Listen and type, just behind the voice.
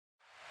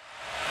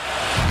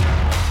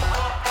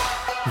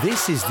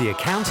This is the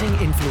Accounting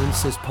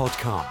Influencers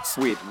Podcast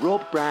with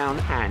Rob Brown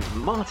and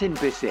Martin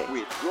Bissett.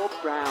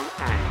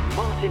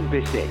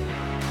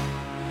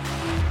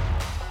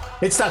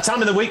 It's that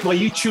time of the week where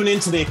you tune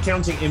into the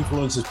Accounting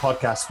Influencers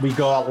Podcast. We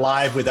go out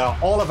live with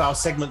all of our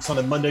segments on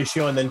a Monday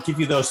show and then give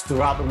you those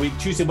throughout the week,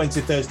 Tuesday,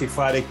 Wednesday, Thursday,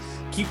 Friday,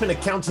 keeping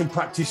accounting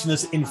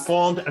practitioners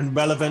informed and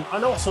relevant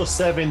and also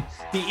serving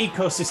the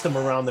ecosystem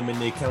around them in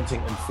the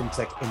accounting and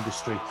fintech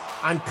industry.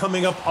 And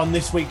coming up on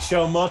this week's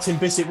show, Martin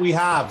Bissett, we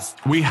have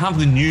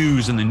the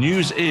news, and the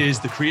news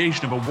is the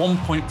creation of a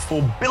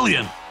 $1.4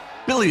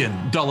 billion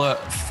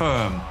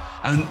firm.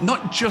 And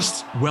not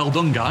just well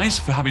done, guys,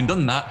 for having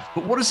done that,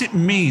 but what does it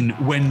mean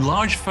when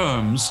large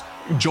firms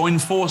join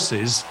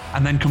forces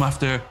and then come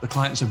after the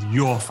clients of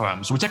your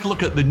firm? So we take a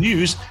look at the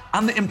news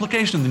and the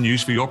implication of the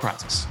news for your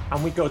practice.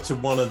 And we go to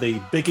one of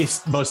the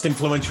biggest, most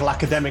influential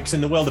academics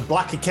in the world, the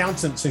Black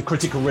Accountants in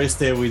Critical Race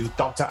Theory, with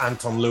Dr.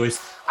 Anton Lewis,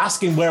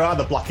 asking where are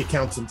the Black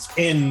accountants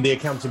in the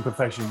accounting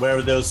profession? Where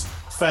are those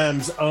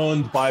firms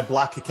owned by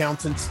Black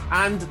accountants?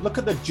 And look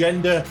at the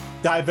gender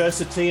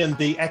diversity and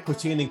the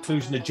equity and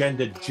inclusion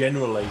agenda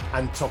generally,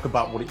 and talk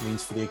about what it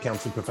means for the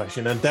accounting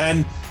profession. And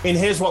then in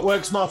Here's What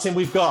Works, Martin,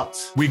 we got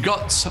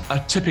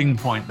a tipping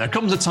point. There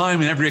comes a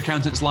time in every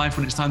accountant's life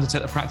when it's time to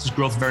take the practice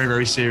growth very,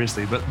 very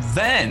seriously. But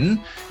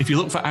then, if you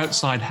look for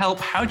outside help,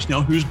 how do you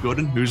know who's good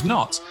and who's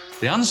not?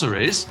 The answer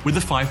is with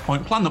the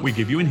 5-point plan that we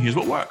give you in Here's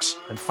What Works.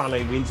 And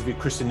finally, we interview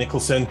Christian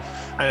Nicholson.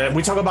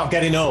 We talk about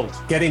getting old,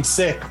 getting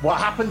sick. What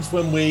happens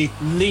when we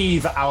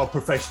leave our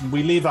profession?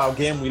 We leave our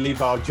game, we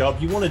leave our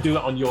job. You want to do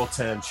it on your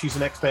terms. She's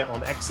an expert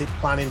on exit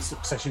planning,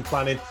 succession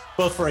planning,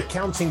 both for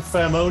accounting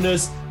firm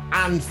owners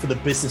and for the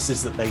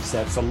businesses that they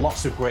serve. So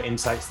lots of great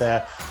insights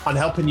there on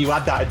helping you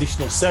add that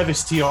additional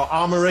service to your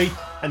armory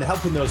and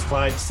helping those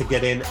clients to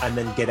get in and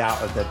then get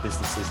out of their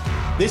businesses.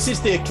 This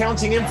is the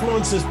Accounting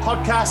Influencers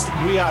Podcast.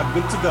 We are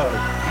good to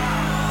go.